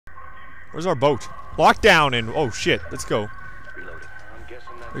Where's our boat? Lockdown and oh shit, let's go.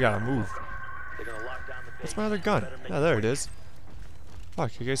 We gotta move. What's my other gun? Yeah, there it is.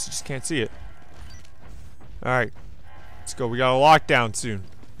 Fuck, I guess you just can't see it. Alright. Let's go. We got a lockdown soon.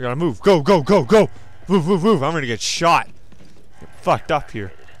 We gotta move. Go, go, go, go! Move, move, move! I'm gonna get shot. Get fucked up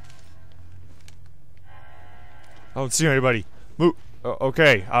here. I don't see anybody. Move.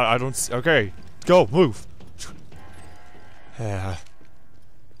 Okay. I don't see. Okay. Go. Move. Yeah.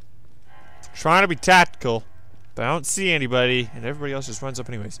 Trying to be tactical, but I don't see anybody, and everybody else just runs up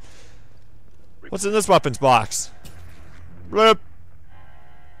anyways. What's in this weapons box? Blip.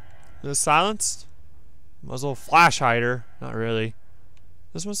 Is it silenced? Muzzle flash hider. Not really.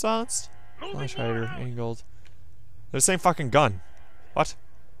 This one's silenced? Flash hider, angled. They're the same fucking gun. What?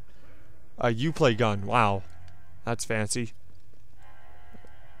 A Uplay gun. Wow. That's fancy.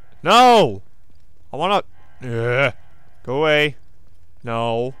 No! I wanna... Go away.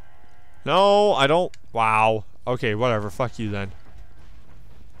 No. No, I don't... Wow. Okay, whatever. Fuck you then.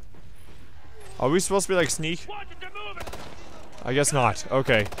 Are we supposed to be like sneak? I guess not.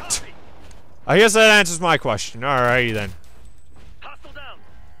 Okay. I guess that answers my question. Alrighty then.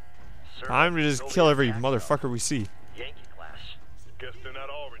 Time to just kill every motherfucker we see. Guess they're not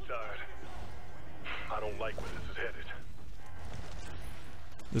all retired. I don't like where this is headed.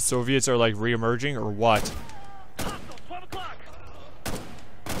 The Soviets are like re-emerging or what?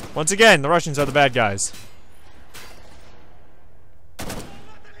 Once again, the Russians are the bad guys.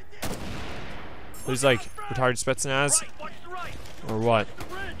 He's like retired Spetsnaz or what?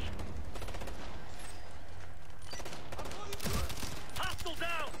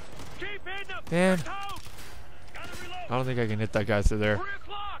 Man, I don't think I can hit that guy through there.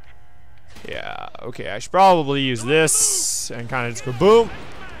 Yeah, okay, I should probably use this and kind of just go boom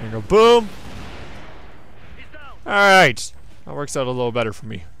and go boom. Alright, that works out a little better for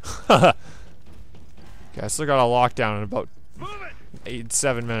me. Okay, I still got a lockdown in about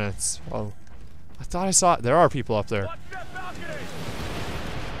 7 minutes. Whoa. I thought I saw... There are people up there.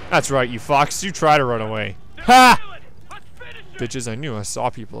 That's right, you fox. You try to run away. Ha! Bitches, I knew I saw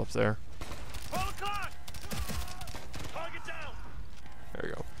people up there. There we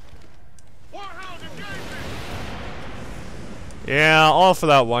go. Yeah, all for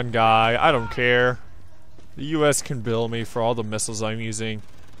that one guy. I don't care. The US can bill me for all the missiles I'm using.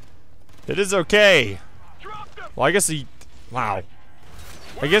 It is okay. Well, I guess he... Wow.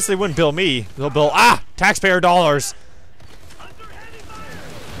 I guess they wouldn't bill me. They'll bill... Ah! Taxpayer dollars!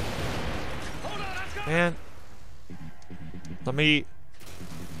 Man. Let me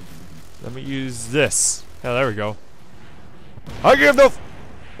use this. Yeah, there we go. I give no...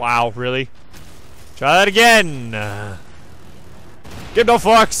 Wow, really? Try that again! Give no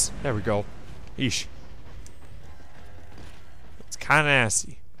fucks! There we go. Yeesh. It's kinda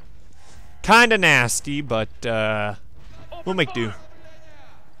nasty. Kinda nasty, but, we'll make do.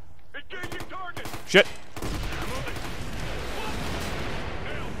 Shit!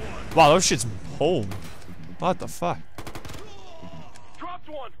 Wow, those shit's home. What the fuck?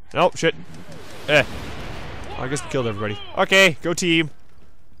 Nope, shit. Eh. I guess we killed everybody. Okay, go team.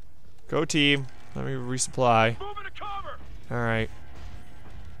 Go team. Let me resupply. Alright.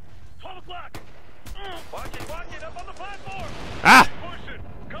 Ah!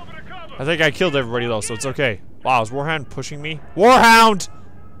 I think I killed everybody though, so it's okay. Wow, is Warhound pushing me? Warhound!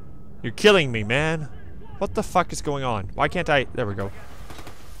 You're killing me, man. What the fuck is going on? Why can't I... There we go.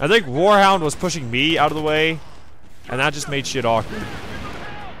 I think Warhound was pushing me out of the way, and that just made shit awkward.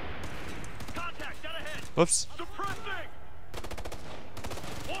 Whoops.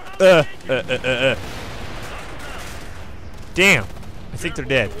 Damn. I think they're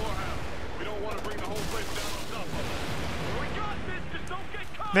dead.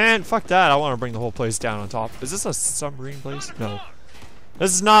 Man, fuck that. I want to bring the whole place down on top. Is this a submarine place? No.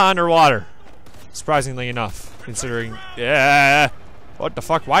 This is not underwater. Surprisingly enough. Considering... Yeah. What the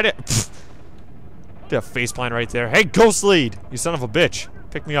fuck? Why did... Did a faceplant right there. Hey, Ghost Lead! You son of a bitch.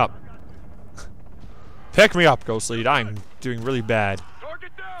 Pick me up. Pick me up, Ghost Lead. I'm doing really bad.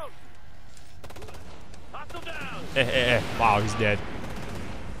 Wow, he's dead.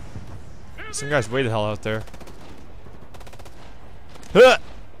 Some guy's way the hell out there. Huh!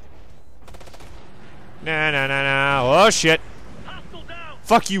 Nah. Oh, shit.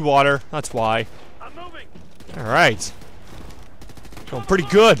 Fuck you, water. That's why. Alright. Going pretty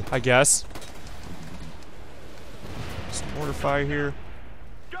good, I guess. Some mortar fire here.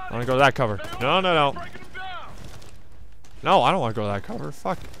 I want to go to that cover. No. No, I don't want to go to that cover.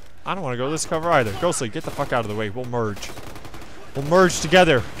 Fuck. I don't want to go to this cover either. Ghostly, get the fuck out of the way. We'll merge. We'll merge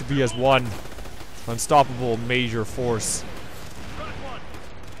together to be as one unstoppable major force.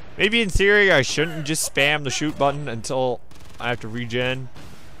 Maybe in theory I shouldn't just spam the shoot button until I have to regen.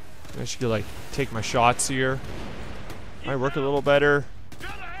 I should like take my shots here. Might work a little better. Be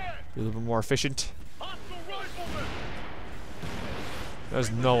a little bit more efficient. There's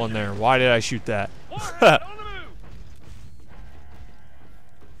no one there. Why did I shoot that? Alright.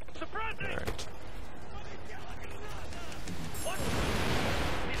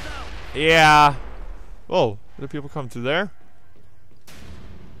 Yeah. Whoa, do people come through there?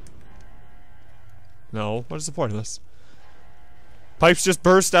 No. What is the point of this? Pipes just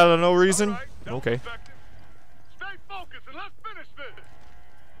burst out of no reason? Okay.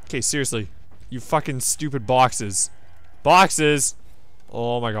 Okay, seriously. You fucking stupid boxes. Boxes!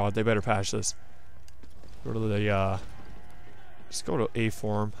 Oh my god, they better patch this. Go to the, just go to A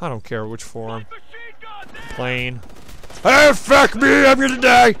form. I don't care which form. Plane. Hey, fuck me! I'm gonna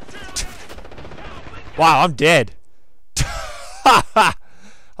die! Wow, I'm dead.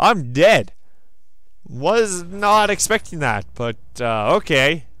 I'm dead. Was not expecting that, but,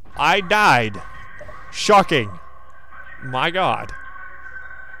 okay. I died. Shocking. My god.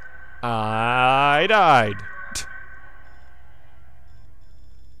 I died.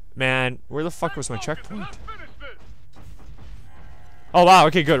 Man, where the fuck was my checkpoint? Oh wow,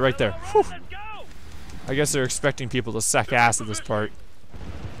 okay, good, right there. Whew. I guess they're expecting people to suck ass at this part.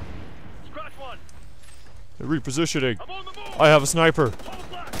 They're repositioning. I have a sniper.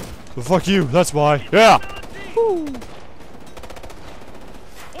 Well, fuck you, that's why. Yeah! Woo.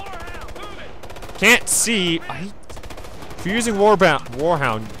 Can't see. If you're using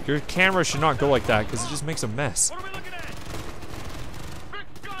Warhound, your camera should not go like that because it just makes a mess.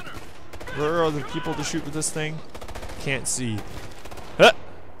 Where are the people to shoot with this thing? Can't see. There.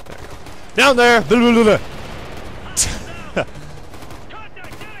 Down there! Come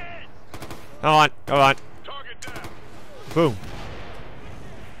on, come on. Boom.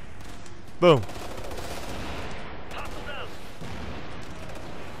 Boom.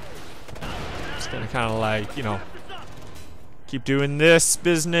 Just gonna kind of like, you know, keep doing this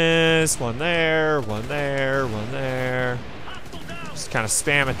business. One there, one there, one there. Just kind of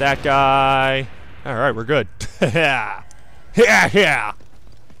spam at that guy. Alright, we're good. Yeah. Yeah, yeah.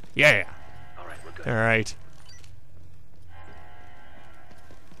 Yeah. Alright.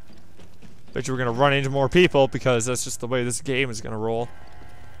 Bet you we're gonna run into more people because that's just the way this game is gonna roll.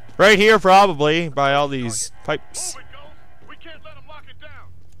 Right here, probably, by all these pipes.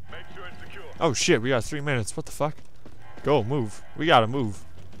 Oh shit, we got 3 minutes. What the fuck? Go, move. We gotta move.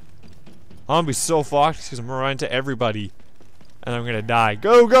 I'm gonna be so fucked because I'm gonna run into everybody. And I'm gonna die.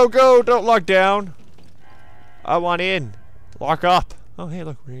 Go, go, go! Don't lock down! I want in. Lock up. Oh, hey,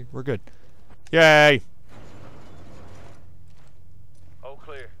 look, we're good. Yay! All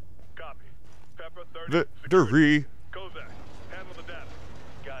clear. Copy. Pepper 30. Victory. Kozak, handle the data.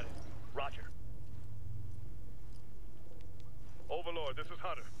 Got it. Roger. Overlord, this is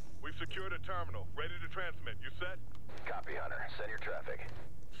Hunter. We've secured a terminal. Ready to transmit. You set? Copy, Hunter. Send your traffic.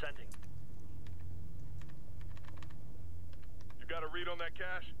 Sending. You got a read on that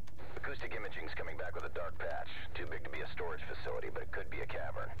cache? Acoustic imaging's coming back with a dark patch. Too big to be a storage facility, but it could be a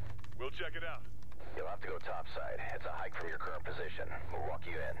cavern. We'll check it out. You'll have to go topside. It's a hike from your current position. We'll walk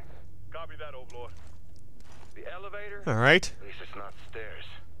you in. Copy that, Overlord. The elevator? Alright. At least it's not stairs.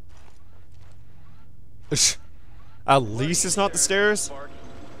 At least it's not the stairs?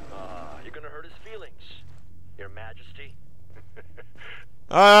 You're gonna hurt his feelings, Your Majesty.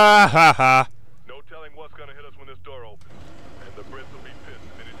 Ah ha ha. No telling what's gonna hit us when this door opens. And the Brits will be pissed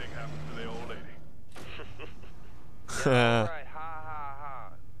if anything happens to their old lady. Yeah, right, ha ha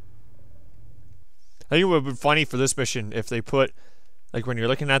ha. I think it would be funny for this mission if they put, like when you're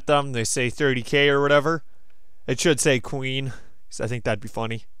looking at them, they say 30K or whatever. It should say Queen, because I think that'd be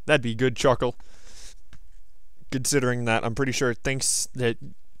funny. That'd be a good chuckle. Considering that I'm pretty sure it thinks that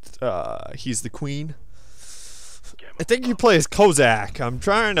he's the Queen. I think you play as Kozak. I'm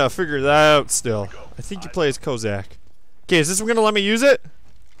trying to figure that out still. I think you play as Kozak. Okay, is this one gonna let me use it?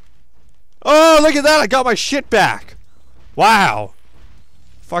 Oh, look at that! I got my shit back! Wow!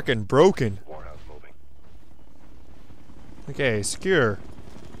 Fucking broken. Okay, secure.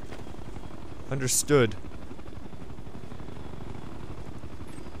 Understood.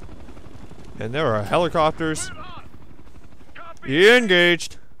 And there are helicopters.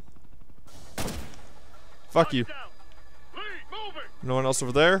 Engaged. Fuck you. No one else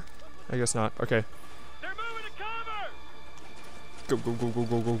over there? I guess not. Okay. Go, go, go, go,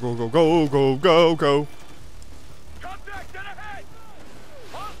 go, go, go, go, go, go, go, go.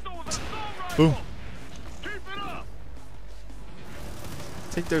 Boom.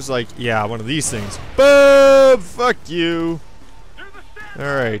 I think there's like, yeah, one of these things. Boom! Fuck you.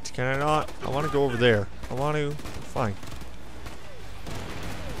 Alright, can I not? I want to go over there. I want to. Fine.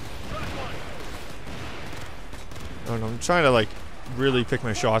 I don't know, I'm trying to, like, really pick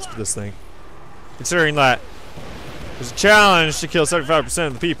my shots for this thing. Considering that there's a challenge to kill 75%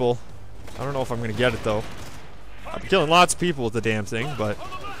 of the people. I don't know if I'm gonna get it, though. I've been killing lots of people with the damn thing, but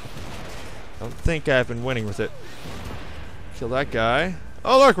I don't think I've been winning with it. Kill that guy.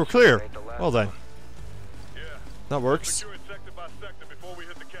 Oh, look, we're clear. Well then. That works. Secure it sector by sector before we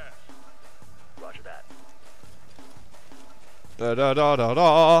hit the cache. Roger that. Da da da da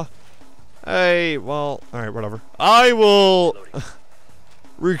da. Hey, well, alright, whatever. I will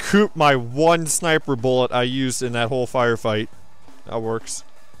recoup my one sniper bullet I used in that whole firefight. That works.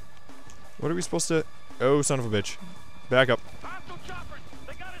 What are we supposed to... Oh, son of a bitch. Back up.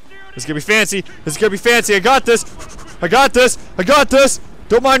 This is gonna be fancy. This is gonna be fancy. I got this. I got this. I got this.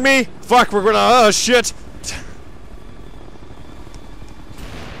 Don't mind me. Fuck, we're gonna... Oh, shit.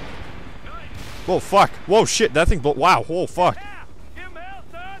 Whoa, fuck. Whoa, shit. That thing... Wow. Whoa, fuck.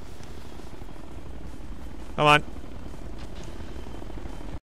 Come on.